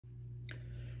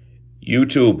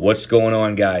YouTube, what's going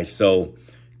on, guys? So,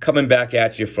 coming back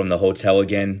at you from the hotel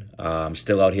again. I'm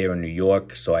still out here in New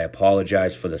York, so I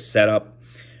apologize for the setup.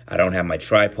 I don't have my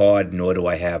tripod, nor do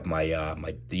I have my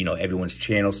everyone's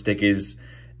channel stickers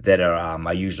that are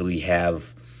I usually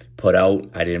have put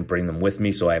out. I didn't bring them with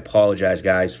me, so I apologize,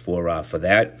 guys, for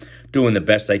that. Doing the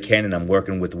best I can, and I'm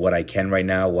working with what I can right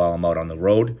now while I'm out on the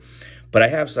road. But I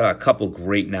have a couple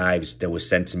great knives that were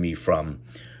sent to me from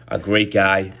a great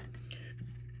guy.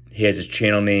 He has his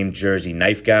channel name, Jersey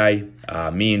Knife Guy.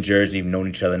 Me and Jersey have known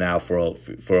each other now for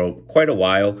quite a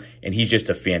while, and he's just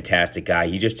a fantastic guy.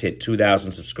 He just hit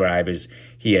 2,000 subscribers.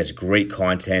 He has great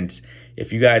content.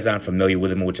 If you guys aren't familiar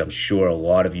with him, which I'm sure a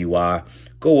lot of you are,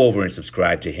 go over and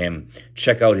subscribe to him.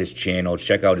 Check out his channel.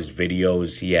 Check out his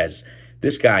videos.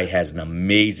 This guy has an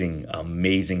amazing,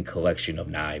 amazing collection of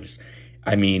knives.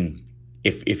 I mean,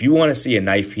 if you want to see a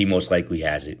knife, he most likely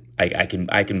has it. I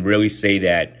can really say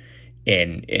that.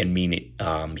 And mean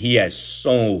it. He has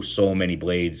so many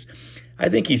blades. I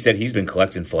think he said he's been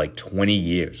collecting for like 20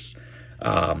 years.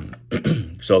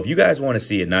 So if you guys want to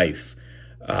see a knife,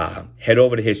 head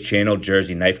over to his channel,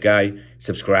 Jersey Knife Guy.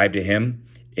 Subscribe to him.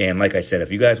 And like I said,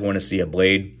 if you guys want to see a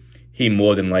blade, he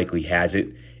more than likely has it.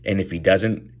 And if he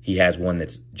doesn't, he has one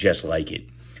that's just like it.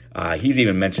 He's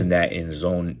even mentioned that in his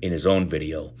own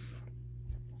video.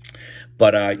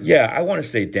 But, yeah, I want to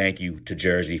say thank you to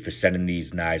Jersey for sending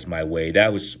these knives my way.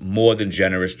 That was more than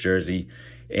generous, Jersey,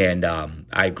 and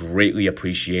I greatly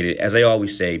appreciate it. As I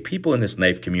always say, people in this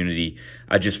knife community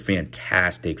are just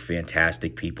fantastic,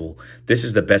 fantastic people. This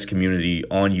is the best community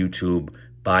on YouTube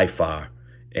by far,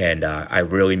 and I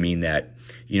really mean that.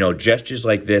 You know, gestures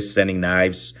like this, sending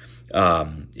knives,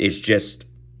 is just,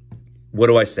 what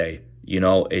do I say? You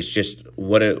know, it's just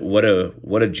what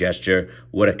a gesture,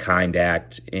 what a kind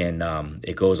act, and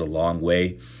it goes a long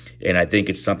way. And I think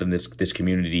it's something this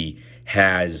community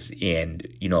has, and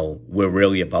you know, we're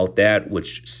really about that,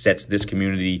 which sets this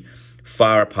community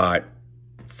far apart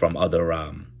from other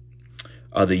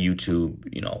YouTube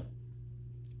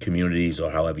communities,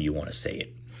 or however you want to say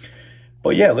it.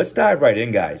 But yeah, let's dive right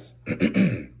in, guys.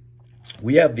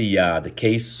 We have the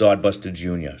Case Sodbuster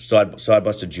Jr.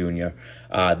 Sodbuster Jr.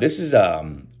 This is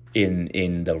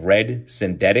in the red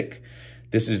synthetic.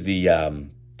 This is the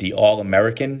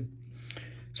All-American.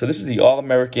 So this is the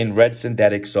All-American red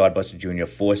synthetic Sodbuster Jr.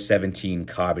 417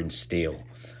 carbon steel.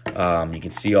 You can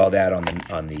see all that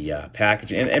on the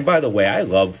package. And by the way, I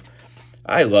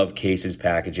love Case's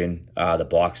packaging, the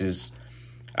boxes.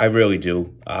 I really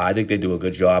do. I think they do a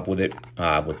good job with it.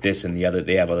 With this and the other,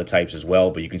 they have other types as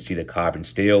well, but you can see the carbon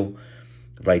steel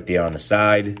right there on the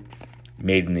side.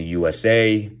 Made in the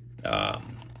USA.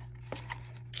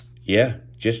 Yeah,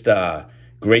 just a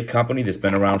great company that's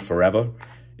been around forever,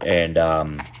 and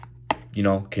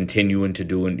continuing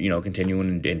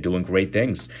and doing great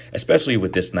things, especially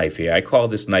with this knife here. I call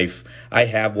this knife. I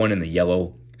have one in the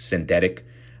yellow synthetic,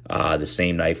 the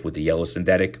same knife with the yellow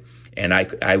synthetic, and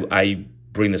I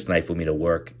bring this knife with me to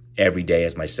work every day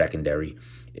as my secondary,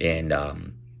 and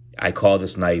I call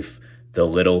this knife the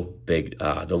little big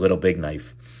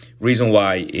knife. Reason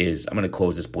why is, I'm going to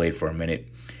close this blade for a minute.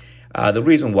 The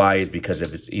reason why is because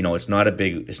if it's not a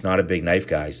big knife,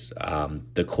 guys.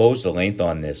 The length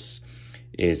on this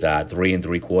is 3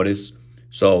 3/4,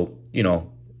 so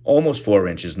almost 4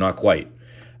 inches, not quite,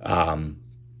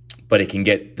 but it can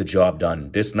get the job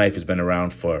done. This knife has been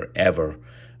around forever,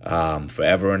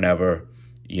 forever and ever.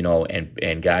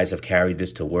 And guys have carried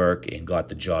this to work and got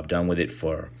the job done with it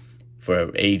for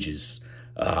ages.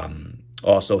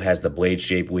 Also has the blade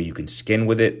shape where you can skin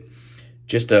with it.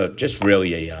 Just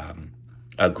really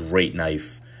a great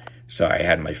knife. Sorry, I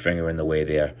had my finger in the way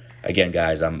there. Again,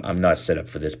 guys, I'm not set up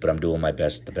for this, but I'm doing my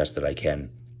best, the best that I can.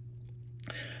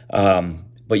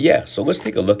 But yeah, so let's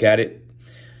take a look at it.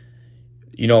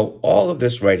 All of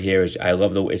this right here is, I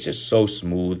love it's just so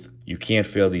smooth. You can't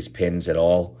feel these pins at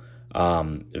all.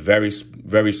 Very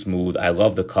smooth. I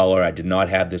love the color. I did not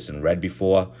have this in red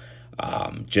before.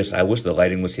 I wish the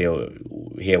lighting was here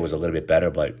was a little bit better,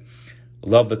 but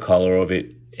love the color of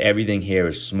it. Everything here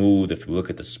is smooth. If you look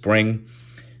at the spring,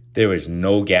 there is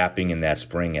no gapping in that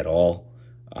spring at all.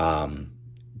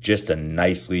 Just a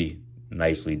nicely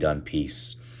done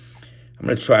piece. I'm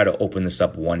going to try to open this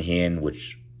up one hand,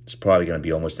 which is probably going to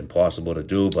be almost impossible to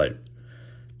do, but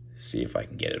see if I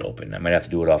can get it open. I might have to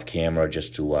do it off camera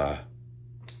just to,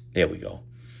 there we go.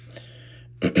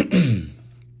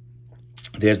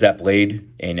 There's that blade,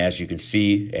 and as you can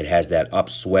see, it has that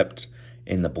upswept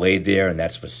in the blade there, and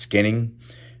that's for skinning.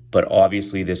 But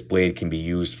obviously, this blade can be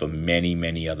used for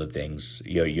many other things.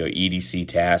 Your EDC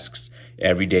tasks,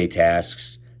 everyday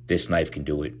tasks, this knife can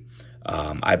do it.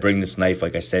 I bring this knife,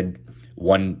 like I said,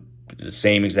 the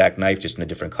same exact knife, just in a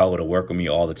different color to work with me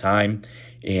all the time.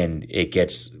 And it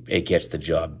gets the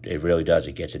job. It really does.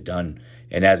 It gets it done.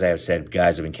 And as I have said,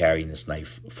 guys have been carrying this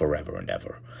knife forever and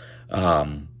ever.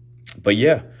 But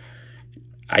yeah,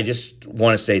 I just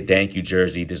want to say thank you,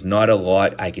 Jersey. There's not a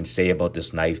lot I can say about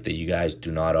this knife that you guys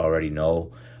do not already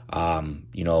know.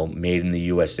 You know, made in the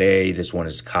USA. This one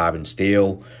is carbon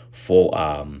steel, full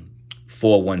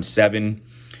 417.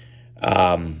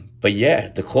 But yeah,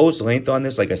 the closed length on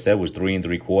this, like I said, was 3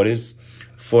 3/4.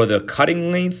 For the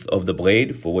cutting length of the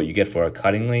blade, for what you get for a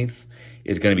cutting length,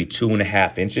 is going to be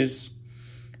 2.5 inches.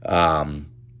 And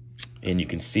you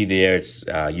can see there it's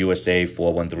USA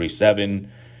 4137,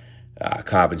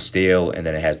 carbon steel, and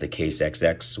then it has the case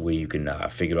XX where you can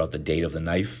figure out the date of the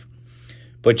knife.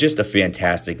 But just a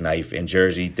fantastic knife. And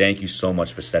Jersey, thank you so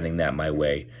much for sending that my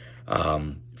way.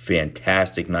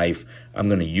 Fantastic knife. I'm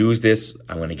going to use this.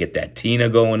 I'm going to get that Tina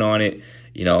going on it.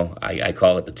 You know, I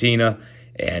call it the Tina.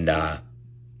 And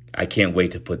I can't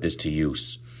wait to put this to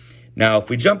use. Now, if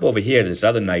we jump over here to this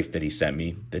other knife that he sent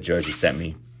me, that Jersey sent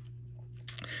me,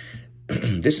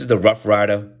 this is the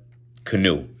Ryder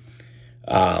canoe.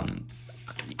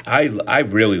 I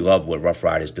really love what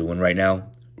Ryder's doing right now.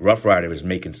 Ryder is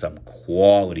making some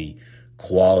quality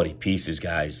pieces,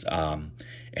 guys.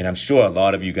 And I'm sure a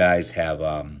lot of you guys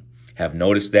have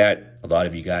noticed that. A lot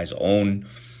of you guys own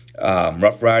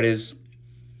Riders.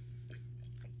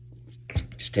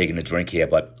 Just taking a drink here,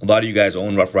 but a lot of you guys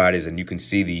own Riders, and you can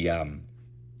see the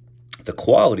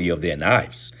quality of their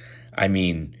knives. I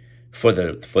mean, for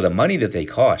the money that they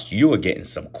cost, you are getting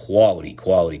some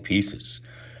quality pieces.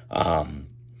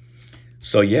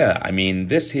 So yeah, I mean,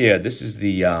 this is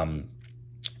the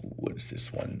what is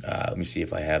this one? Let me see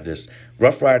if I have this.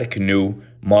 Ryder canoe,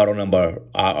 model number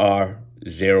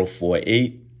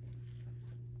RR048.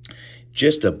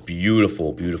 Just a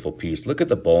beautiful piece. Look at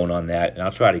the bone on that, and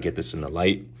I'll try to get this in the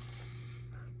light.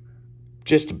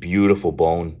 Just a beautiful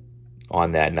bone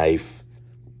on that knife.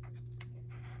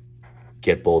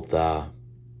 Get both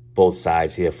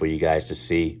sides here for you guys to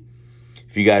see.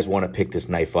 If you guys want to pick this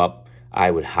knife up,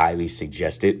 I would highly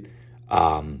suggest it.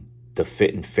 The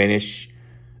fit and finish,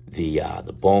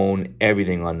 the bone,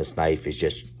 everything on this knife is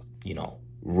just, you know,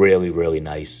 really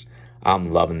nice.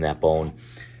 I'm loving that bone.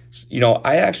 You know,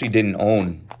 I actually didn't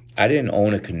own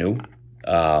a canoe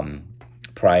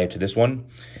prior to this one.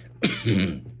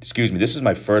 Excuse me. This is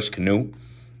my first canoe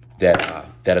that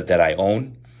I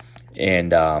own,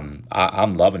 and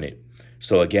I'm loving it.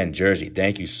 So again, Jersey,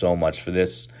 thank you so much for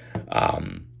this.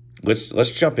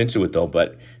 Let's jump into it though.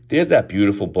 But there's that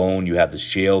beautiful bone. You have the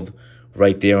shield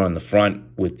right there on the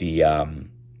front with the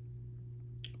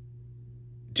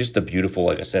just the beautiful,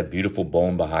 like I said, beautiful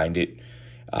bone behind it.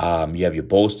 You have your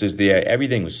bolsters there.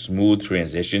 Everything was smooth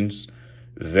transitions,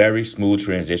 very smooth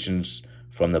transitions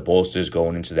from the bolsters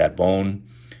going into that bone.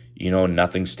 You know,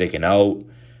 nothing sticking out.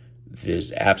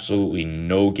 There's absolutely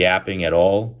no gapping at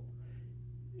all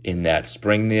in that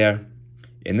spring there.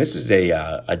 And this is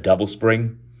a double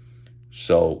spring.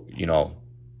 So, you know,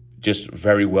 just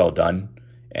very well done.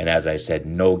 And as I said,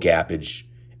 no gappage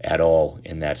at all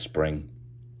in that spring.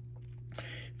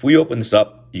 If we open this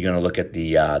up, you're going to look at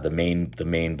the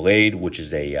main blade, which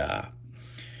is a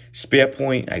spare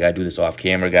point. I got to do this off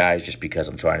camera, guys, just because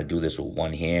I'm trying to do this with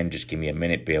one hand. Just give me a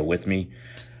minute. Bear with me.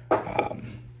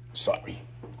 Sorry.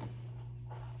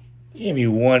 Give me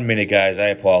 1 minute, guys. I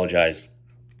apologize.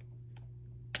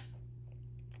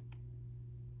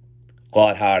 A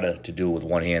lot harder to do with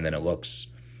one hand than it looks.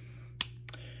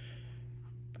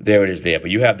 There it is there.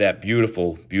 But you have that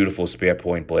beautiful spare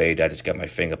point blade. I just got my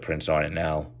fingerprints on it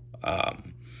now.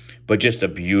 But just a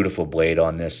beautiful blade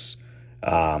on this.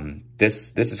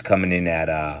 This is coming in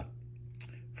at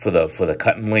for the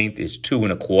cutting length is 2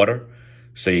 1/4.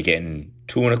 So you're getting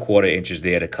 2 1/4 inches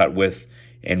there to cut with,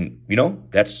 and you know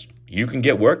you can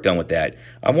get work done with that.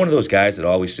 I'm one of those guys that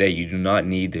always say you do not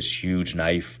need this huge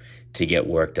knife to get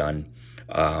work done.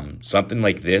 Something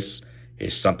like this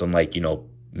is something like, you know,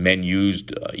 men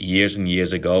used years and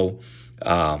years ago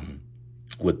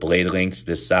with blade lengths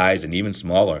this size and even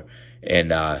smaller.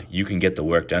 And you can get the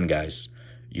work done, guys.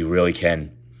 You really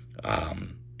can.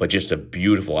 But just a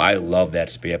beautiful, I love that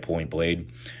spare point blade.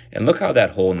 And look how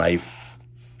that whole knife,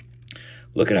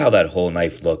 look at how that whole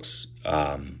knife looks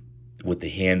with the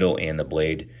handle and the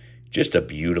blade. Just a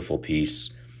beautiful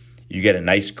piece. You get a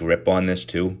nice grip on this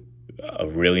too. A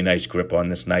really nice grip on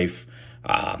this knife.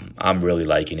 I'm really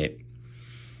liking it.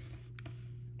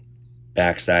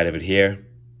 Back side of it here.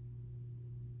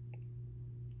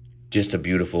 Just a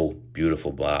beautiful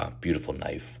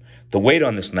knife. The weight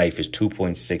on this knife is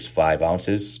 2.65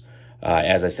 ounces.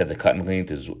 As I said, the cutting length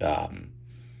is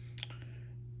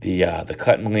The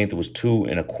cutting length was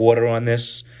 2¼ on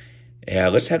this. Yeah,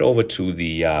 let's head over to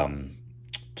the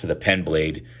pen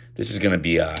blade. This is going to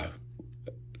be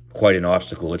quite an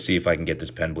obstacle. Let's see if I can get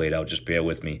this pen blade out. Just bear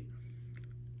with me.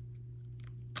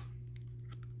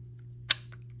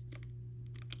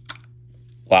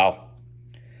 Wow.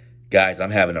 Guys,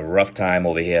 I'm having a rough time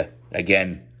over here.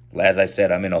 Again, as I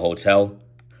said, I'm in a hotel.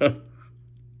 And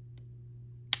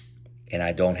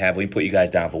I don't have... Let me put you guys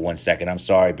down for 1 second. I'm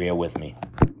sorry. Bear with me.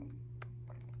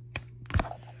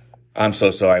 I'm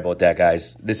so sorry about that,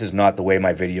 guys. This is not the way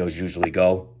my videos usually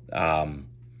go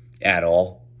at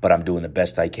all. But I'm doing the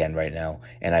best I can right now.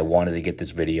 And I wanted to get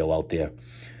this video out there.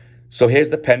 So here's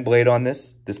the pen blade on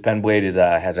this. This pen blade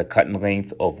has a cutting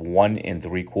length of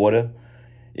 1¾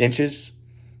 inches.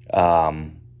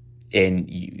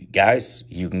 And guys,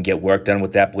 you can get work done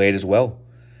with that blade as well.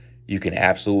 You can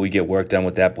absolutely get work done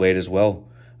with that blade as well.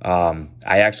 I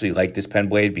actually like this pen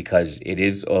blade because it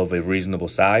is of a reasonable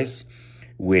size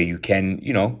where you can,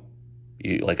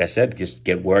 like I said, just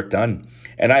get work done.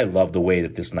 And I love the way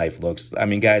that this knife looks. I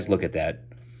mean, guys, look at that.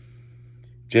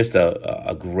 Just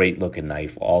a great looking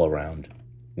knife all around.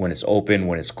 When it's open,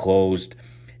 when it's closed.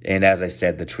 And as I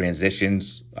said, the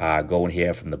transitions going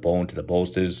here from the bone to the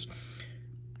bolsters,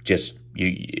 just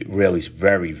really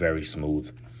very, very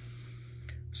smooth.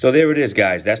 So there it is,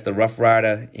 guys. That's the Rough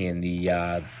Rider in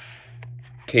the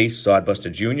case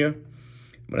Sodbuster Jr. I'm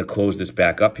going to close this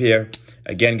back up here.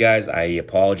 Again, guys, I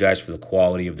apologize for the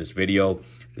quality of this video.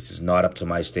 This is not up to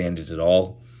my standards at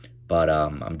all, but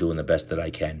I'm doing the best that I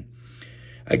can.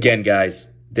 Again, guys,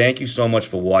 thank you so much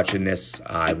for watching this.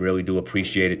 I really do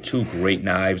appreciate it. 2 great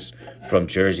knives from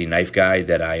Jersey Knife Guy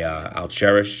that I'll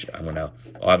cherish. I'm going to,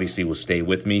 obviously, will stay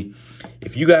with me.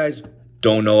 If you guys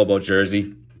don't know about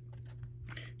Jersey,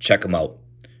 check him out.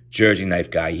 Jersey Knife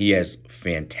Guy. He has a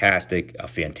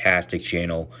fantastic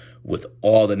channel with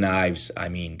all the knives. I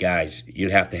mean, guys,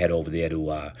 you'd have to head over there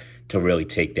to really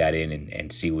take that in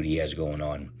and see what he has going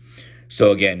on.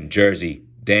 So again, Jersey,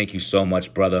 thank you so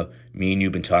much, brother. Me and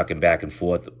you've been talking back and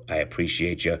forth. I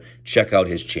appreciate you. Check out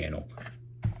his channel.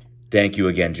 Thank you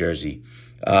again, Jersey.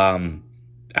 I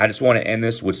just want to end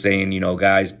this with saying,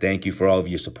 guys, thank you for all of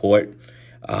your support.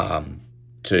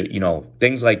 To,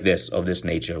 things like this, of this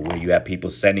nature, where you have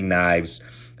people sending knives.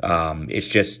 It's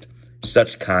just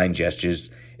such kind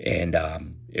gestures. And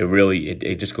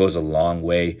it just goes a long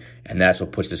way. And that's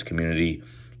what puts this community,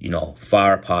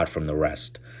 far apart from the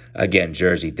rest. Again,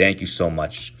 Jersey, thank you so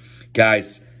much.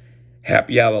 Guys,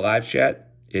 Happy Hour Live Chat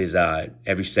is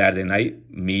every Saturday night.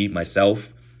 Me,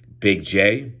 myself, Big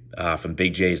J from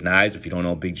Big J's Knives. If you don't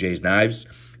know Big J's Knives,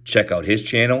 check out his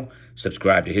channel.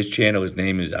 Subscribe to his channel. His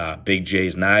name is Big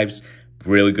J's Knives.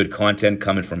 Really good content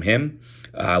coming from him.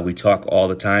 We talk all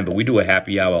the time, but we do a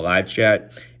Happy Hour Live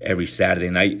Chat every Saturday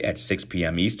night at 6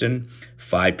 p.m. Eastern,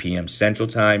 5 p.m. Central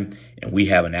Time, and we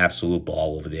have an absolute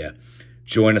ball over there.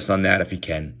 Join us on that if you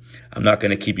can. I'm not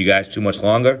going to keep you guys too much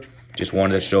longer. Just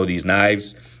wanted to show these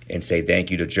knives and say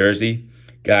thank you to Jersey.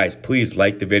 Guys, please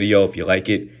like the video if you like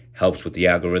it. Helps with the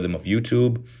algorithm of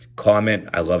YouTube. Comment.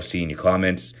 I love seeing your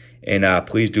comments. And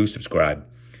please do subscribe.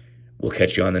 We'll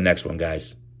catch you on the next one,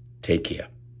 guys. Take care.